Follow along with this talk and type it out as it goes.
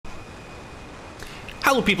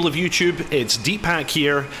Hello people of YouTube, it's Deepak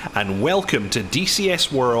here, and welcome to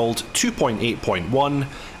DCS World 2.8.1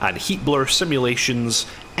 and Heat Blur Simulations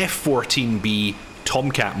F-14B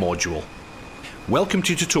Tomcat module. Welcome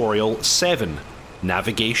to Tutorial 7,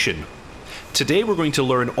 Navigation. Today we're going to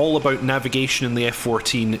learn all about navigation in the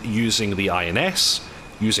F-14 using the INS,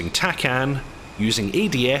 using TACAN, using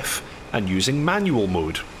ADF, and using manual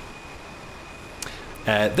mode.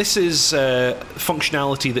 This is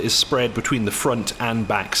functionality that is spread between the front and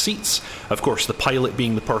back seats. Of course, the pilot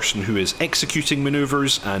being the person who is executing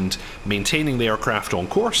maneuvers and maintaining the aircraft on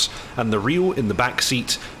course, and the REO in the back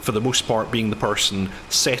seat, for the most part, being the person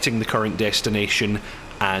setting the current destination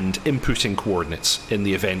and inputting coordinates in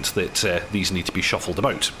the event that these need to be shuffled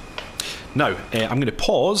about. Now, I'm going to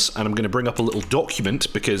pause and I'm going to bring up a little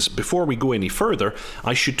document, because before we go any further,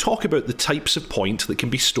 I should talk about the types of point that can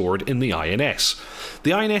be stored in the INS.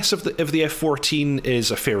 The INS of the F-14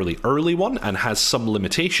 is a fairly early one and has some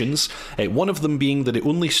limitations, one of them being that it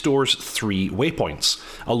only stores 3 waypoints.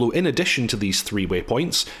 Although in addition to these 3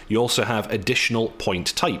 waypoints, you also have additional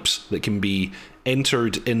point types that can be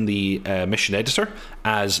entered in the mission editor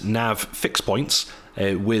as nav fix points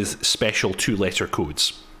with special 2-letter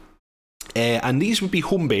codes. And these would be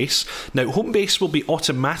home base. Now, home base will be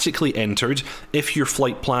automatically entered if your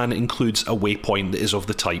flight plan includes a waypoint that is of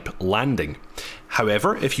the type landing.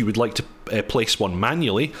 However, if you would like to place one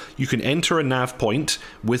manually, you can enter a nav point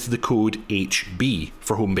with the code HB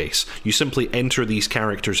for home base. You simply enter these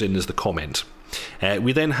characters in as the comment.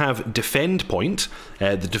 We then have defend point.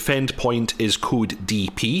 The defend point is code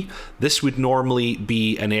DP. This would normally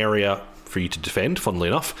be an area for you to defend, funnily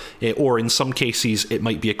enough, or in some cases it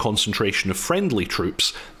might be a concentration of friendly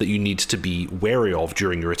troops that you need to be wary of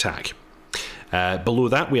during your attack. Below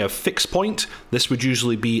that we have fix point. This would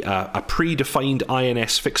usually be a predefined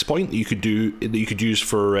INS fix point that you could use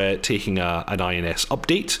for taking an INS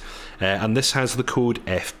update, and this has the code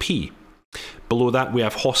FP. Below that we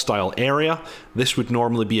have hostile area. This would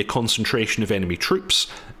normally be a concentration of enemy troops,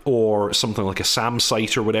 or something like a SAM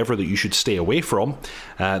site or whatever that you should stay away from.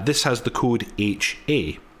 This has the code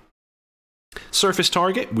HA. Surface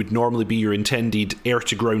target would normally be your intended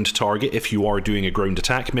air-to-ground target if you are doing a ground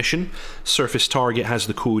attack mission. Surface target has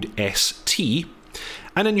the code ST.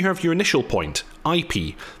 And then you have your initial point,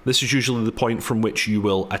 IP. This is usually the point from which you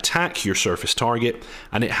will attack your surface target,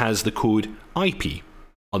 and it has the code IP,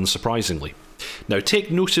 unsurprisingly. Now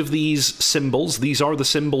take note of these symbols. These are the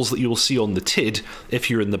symbols that you will see on the TID if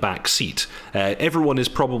you're in the back seat. Everyone is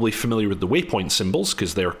probably familiar with the waypoint symbols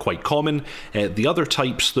because they're quite common. The other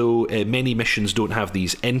types, though, many missions don't have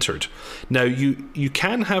these entered. Now you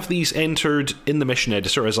can have these entered in the mission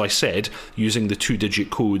editor, as I said, using the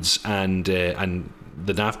 2-digit codes and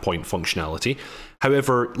the nav point functionality.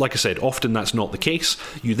 However, like I said, often that's not the case.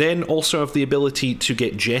 You then also have the ability to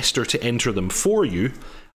get Jester to enter them for you,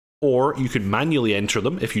 or you could manually enter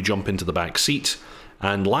them if you jump into the back seat.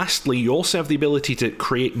 And lastly, you also have the ability to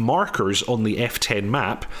create markers on the F10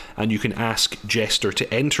 map, and you can ask Jester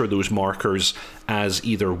to enter those markers as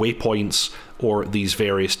either waypoints or these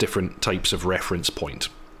various different types of reference point.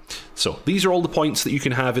 So these are all the points that you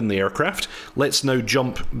can have in the aircraft. Let's now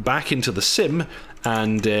jump back into the sim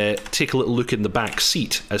and take a little look in the back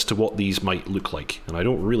seat as to what these might look like. And I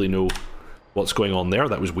don't really know what's going on there.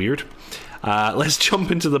 That was weird. Let's jump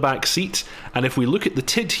into the back seat, and if we look at the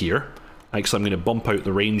TID here, actually I'm going to bump out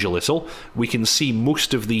the range a little, we can see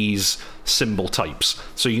most of these symbol types.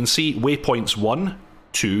 So you can see waypoints 1,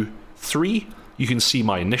 2, 3, you can see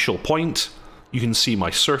my initial point, you can see my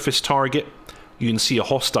surface target, you can see a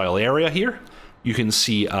hostile area here, you can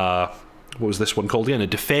see, what was this one called again? A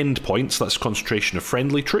defend point, so that's a concentration of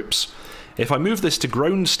friendly troops. If I move this to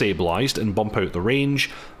ground stabilized and bump out the range,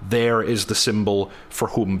 there is the symbol for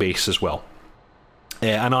home base as well.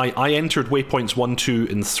 And I entered waypoints 1, 2,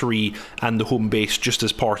 and 3 and the home base just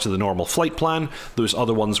as part of the normal flight plan. Those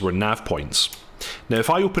other ones were nav points. Now if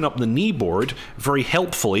I open up the knee board, very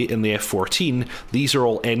helpfully in the F-14, these are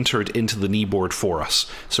all entered into the knee board for us.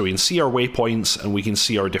 So we can see our waypoints and we can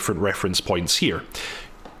see our different reference points here.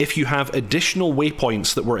 If you have additional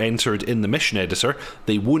waypoints that were entered in the mission editor,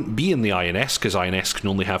 they won't be in the INS, because INS can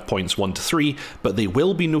only have points 1 to 3, but they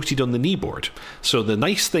will be noted on the knee board. So the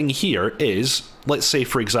nice thing here is, let's say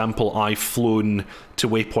for example I've flown to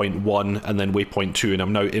waypoint 1 and then waypoint 2 and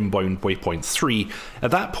I'm now inbound waypoint 3. At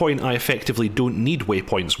that point I effectively don't need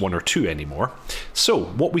waypoints 1 or 2 anymore. So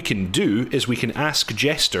what we can do is we can ask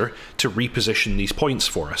Jester to reposition these points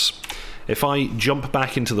for us. If I jump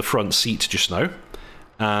back into the front seat just now,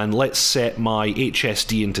 and let's set my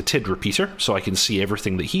HSD into TID repeater so I can see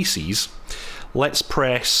everything that he sees. Let's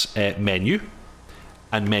press menu,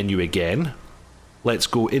 and menu again, let's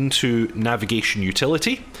go into Navigation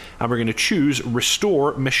Utility, and we're going to choose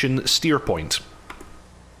Restore Mission Steer Point.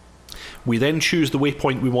 We then choose the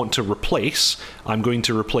waypoint we want to replace. I'm going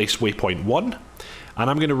to replace waypoint 1, and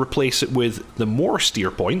I'm going to replace it with the more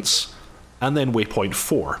steer points, and then waypoint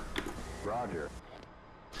 4. Roger.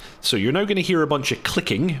 So you're now going to hear a bunch of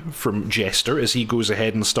clicking from Jester as he goes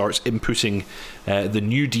ahead and starts inputting the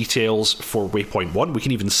new details for waypoint 1. We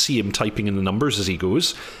can even see him typing in the numbers as he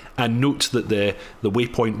goes. And note that the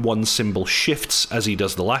waypoint 1 symbol shifts as he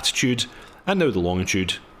does the latitude, and now the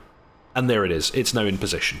longitude. And there it is, it's now in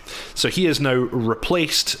position. So he has now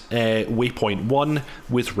replaced waypoint 1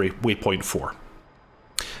 with waypoint 4.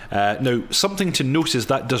 Now, something to note is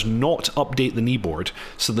that does not update the kneeboard.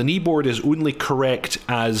 So the kneeboard is only correct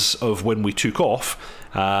as of when we took off.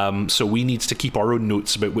 So we need to keep our own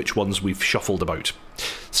notes about which ones we've shuffled about.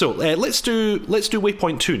 So let's do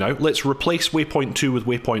waypoint 2 now. Let's replace waypoint 2 with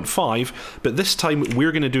waypoint 5, but this time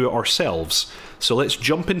we're going to do it ourselves. So let's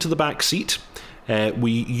jump into the back seat.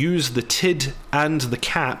 We use the TID and the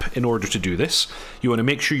cap in order to do this. You want to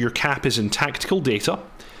make sure your cap is in tactical data.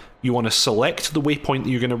 You want to select the waypoint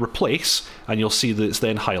that you're going to replace, and you'll see that it's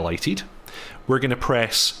then highlighted. We're going to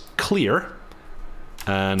press clear,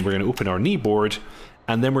 and we're going to open our kneeboard,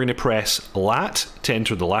 and then we're going to press lat to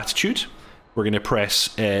enter the latitude. We're going to press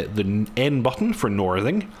the N button for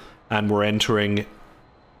northing, and we're entering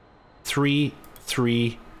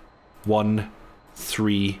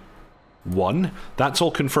 33131. That's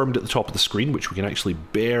all confirmed at the top of the screen, which we can actually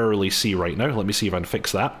barely see right now. Let me see if I can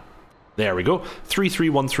fix that. There we go.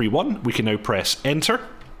 33131. We can now press enter.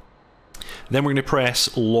 Then we're going to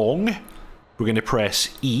press long. We're going to press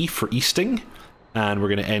E for easting, and we're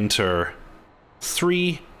going to enter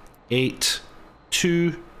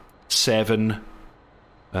 38267.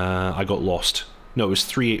 I got lost. No, it was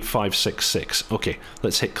 38566. Okay,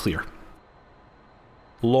 let's hit clear.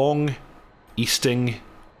 Long, easting,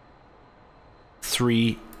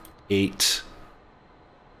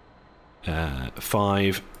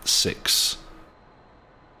 38566.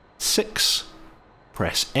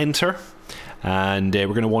 Press enter, and we're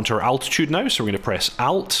going to want our altitude now, so we're going to press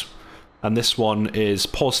alt, and this one is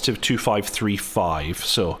positive 2535,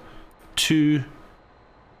 so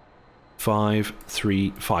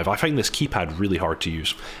 2535. I find this keypad really hard to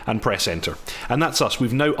use, and press enter. And that's us.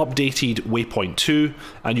 We've now updated waypoint 2,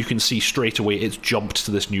 and you can see straight away it's jumped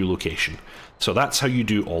to this new location. So that's how you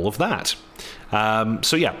do all of that.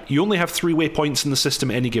 So yeah, you only have 3 waypoints in the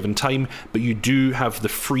system at any given time, but you do have the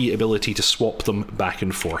free ability to swap them back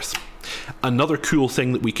and forth. Another cool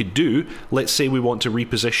thing that we could do, let's say we want to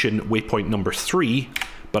reposition waypoint number 3,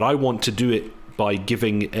 but I want to do it by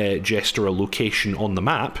giving Jester a location on the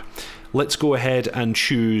map. Let's go ahead and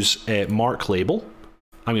choose mark label.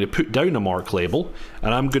 I'm going to put down a mark label,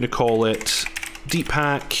 and I'm going to call it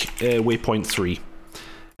DPAC waypoint 3.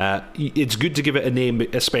 It's good to give it a name,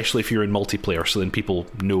 especially if you're in multiplayer, so then people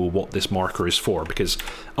know what this marker is for, because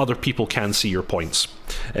other people can see your points.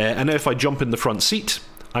 And now if I jump in the front seat,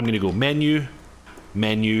 I'm going to go menu,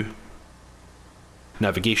 menu,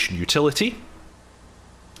 navigation utility,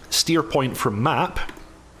 steer point from map.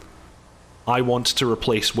 I want to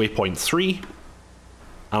replace waypoint 3,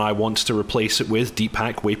 and I want to replace it with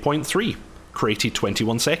DPAC waypoint 3, created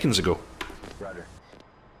 21 seconds ago. Roger.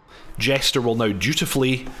 Jester will now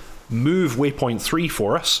dutifully move waypoint 3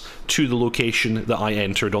 for us to the location that I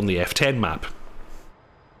entered on the F10 map.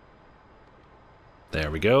 There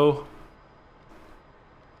we go.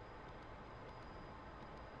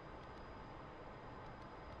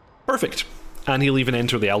 Perfect. And he'll even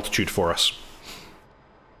enter the altitude for us.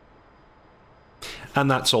 And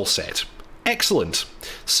that's all set. Excellent.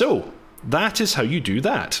 So, that is how you do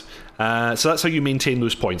that. So that's how you maintain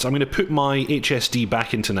those points. I'm going to put my HSD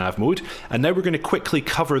back into nav mode, and now we're going to quickly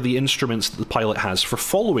cover the instruments that the pilot has for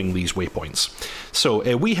following these waypoints.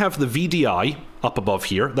 So we have the VDI up above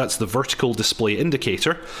here. That's the vertical display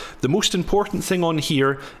indicator. The most important thing on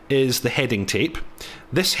here is the heading tape.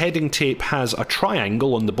 This heading tape has a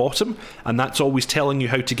triangle on the bottom, and that's always telling you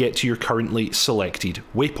how to get to your currently selected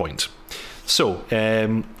waypoint. So,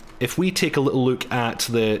 if we take a little look at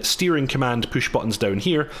the steering command push buttons down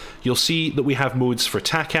here, you'll see that we have modes for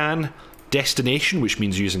TACAN, destination, which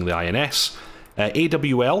means using the INS,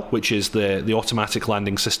 AWL, which is the automatic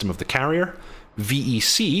landing system of the carrier,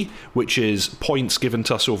 VEC, which is points given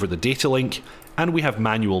to us over the data link, and we have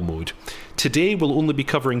manual mode. Today we'll only be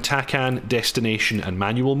covering TACAN, destination, and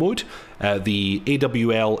manual mode. The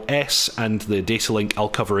AWL-S and the data link I'll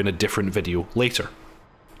cover in a different video later.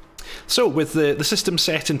 So with the system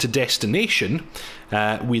set into destination,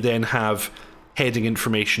 we then have heading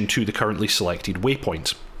information to the currently selected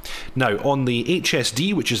waypoint. Now, on the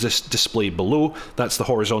HSD, which is this display below, that's the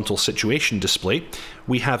horizontal situation display,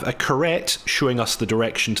 we have a caret showing us the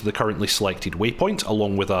direction to the currently selected waypoint,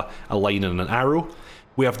 along with a line and an arrow.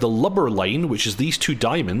 We have the lubber line, which is these two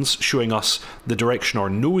diamonds showing us the direction our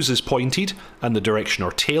nose is pointed and the direction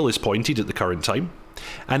our tail is pointed at the current time.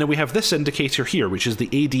 And then we have this indicator here, which is the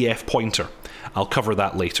ADF pointer. I'll cover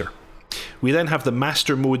that later. We then have the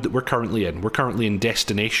master mode that we're currently in. We're currently in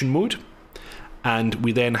destination mode. And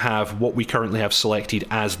we then have what we currently have selected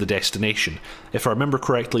as the destination. If I remember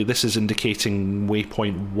correctly, this is indicating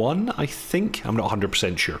waypoint 1, I think. I'm not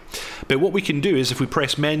 100% sure. But what we can do is if we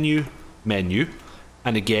press menu, menu,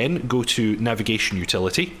 and again go to navigation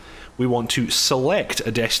utility, we want to select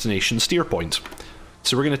a destination steer point.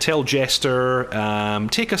 So we're going to tell Jester,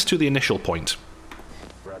 take us to the initial point.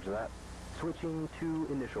 Roger that. Switching to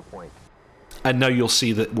initial point. And now you'll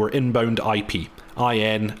see that we're inbound IP.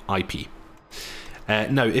 IN IP.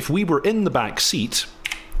 Now, if we were in the back seat,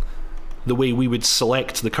 the way we would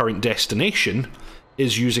select the current destination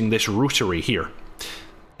is using this rotary here.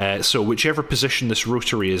 So whichever position this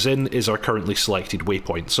rotary is in is our currently selected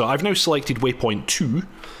waypoint. So I've now selected waypoint 2.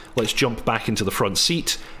 Let's jump back into the front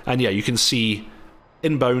seat. And yeah, you can see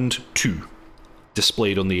inbound 2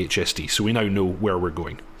 displayed on the HSD. So we now know where we're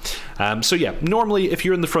going. So yeah, normally if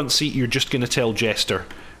you're in the front seat, you're just going to tell Jester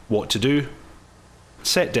what to do.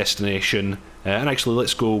 Set destination. And actually,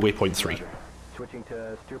 let's go waypoint 3. Switching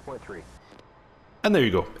to steer point 3. And there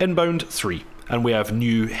you go, inbound 3. And we have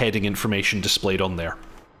new heading information displayed on there.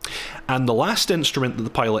 And the last instrument that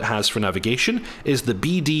the pilot has for navigation is the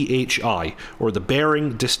BDHI, or the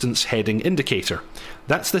Bearing Distance Heading Indicator.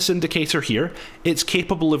 That's this indicator here. It's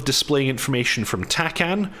capable of displaying information from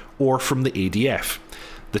TACAN or from the ADF.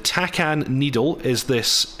 The TACAN needle is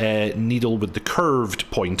this needle with the curved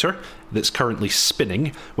pointer that's currently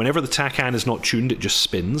spinning. Whenever the TACAN is not tuned, it just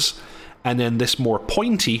spins. And then this more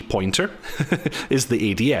pointy pointer is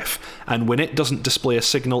the ADF. And when it doesn't display a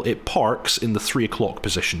signal, it parks in the 3 o'clock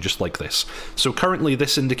position, just like this. So currently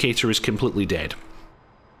this indicator is completely dead.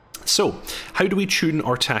 So, how do we tune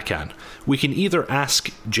our TACAN? We can either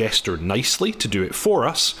ask Jester nicely to do it for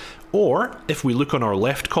us, or if we look on our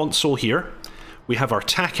left console here, we have our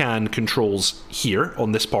TACAN controls here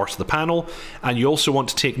on this part of the panel, and you also want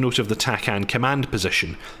to take note of the TACAN command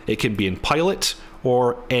position. It can be in pilot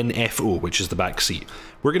or NFO, which is the back seat.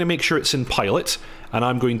 We're going to make sure it's in pilot, and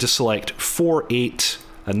I'm going to select 48,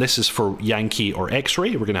 and this is for Yankee or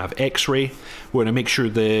X-ray. We're going to have X-ray. We're going to make sure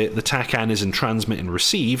the TACAN is in transmit and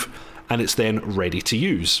receive, and it's then ready to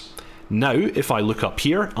use. Now, if I look up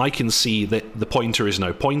here, I can see that the pointer is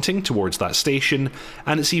now pointing towards that station,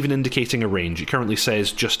 and it's even indicating a range. It currently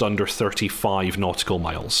says just under 35 nautical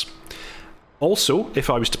miles. Also, if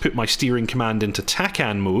I was to put my steering command into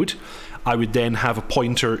TACAN mode, I would then have a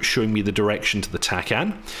pointer showing me the direction to the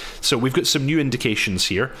TACAN. So we've got some new indications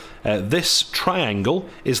here. This triangle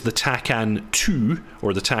is the TACAN to,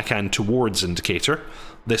 or the TACAN towards indicator.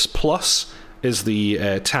 This plus is the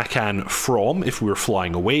TACAN from, if we were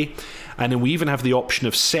flying away. And then we even have the option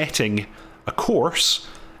of setting a course,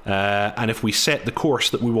 and if we set the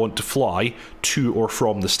course that we want to fly to or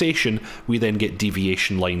from the station, we then get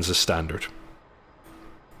deviation lines as standard.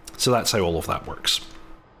 So that's how all of that works.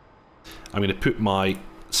 I'm going to put my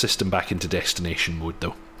system back into destination mode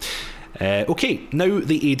though. Okay, now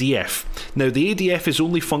the ADF. Now the ADF is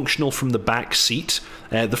only functional from the back seat.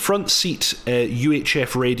 The front seat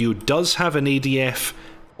UHF radio does have an ADF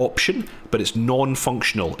option, but it's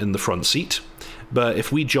non-functional in the front seat. But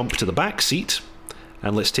if we jump to the back seat,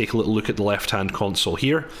 and let's take a little look at the left-hand console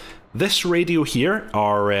here, this radio here,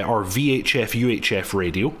 our VHF UHF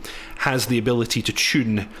radio, has the ability to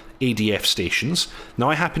tune ADF stations. Now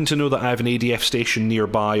I happen to know that I have an ADF station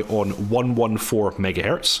nearby on 114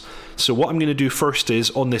 MHz. So what I'm going to do first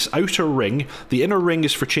is on this outer ring, the inner ring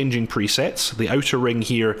is for changing presets, the outer ring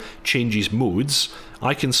here changes modes.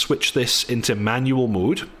 I can switch this into manual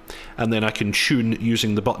mode, and then I can tune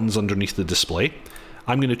using the buttons underneath the display.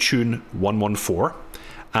 I'm going to tune 114,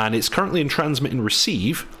 and it's currently in transmit and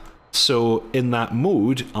receive. So in that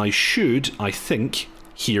mode, I should, I think,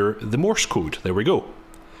 hear the Morse code. There we go.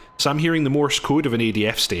 So I'm hearing the Morse code of an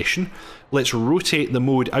ADF station. Let's rotate the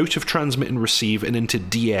mode out of transmit and receive and into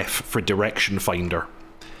DF for direction finder.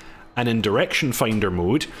 And in direction finder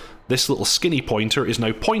mode, this little skinny pointer is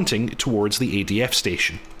now pointing towards the ADF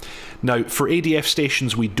station. Now, for ADF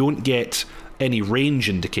stations, we don't get any range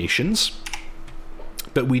indications,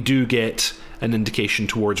 but we do get an indication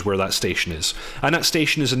towards where that station is. And that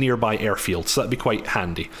station is a nearby airfield, so that'd be quite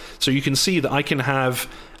handy. So you can see that I can have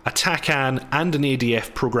a TACAN and an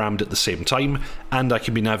ADF programmed at the same time, and I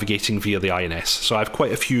can be navigating via the INS. So I have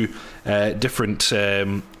quite a few different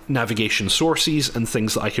navigation sources and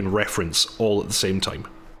things that I can reference all at the same time.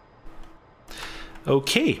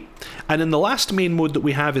 Okay, and in the last main mode that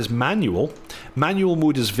we have is manual. Manual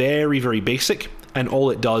mode is very, very basic, and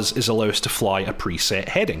all it does is allow us to fly a preset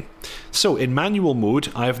heading. So in manual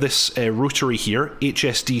mode, I have this rotary here,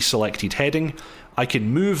 HSD selected heading. I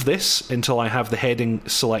can move this until I have the heading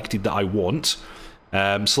selected that I want.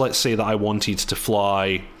 So let's say that I wanted to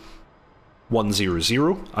fly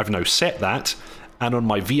 100. I've now set that, and on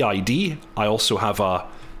my VID, I also have a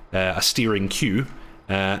steering cue.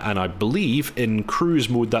 And I believe in cruise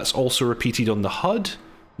mode that's also repeated on the HUD.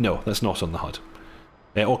 No, that's not on the HUD.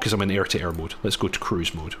 Oh, because I'm in air-to-air mode. Let's go to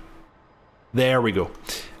cruise mode. There we go.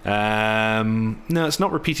 No, it's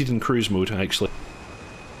not repeated in cruise mode, actually.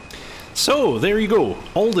 So, there you go.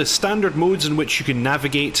 All the standard modes in which you can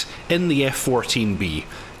navigate in the F-14B.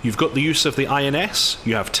 You've got the use of the INS,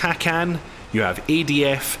 you have TACAN, you have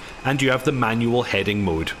ADF, and you have the manual heading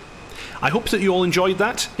mode. I hope that you all enjoyed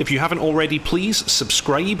that. If you haven't already, please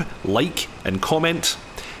subscribe, like, and comment.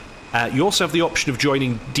 You also have the option of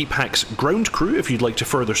joining Deephack's ground crew if you'd like to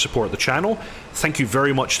further support the channel. Thank you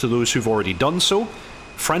very much to those who've already done so.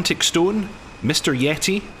 Frantic Stone, Mr.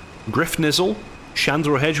 Yeti, Griff Nizzle,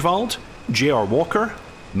 Chandro Hedgewald, J.R. Walker,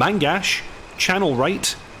 Mangash, Channel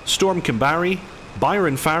Wright, Storm Kimbari,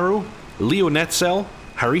 Byron Farrow, Leo Netzel,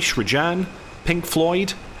 Harish Rajan, Pink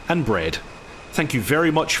Floyd, and Bread. Thank you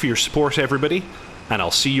very much for your support, everybody, and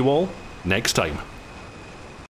I'll see you all next time.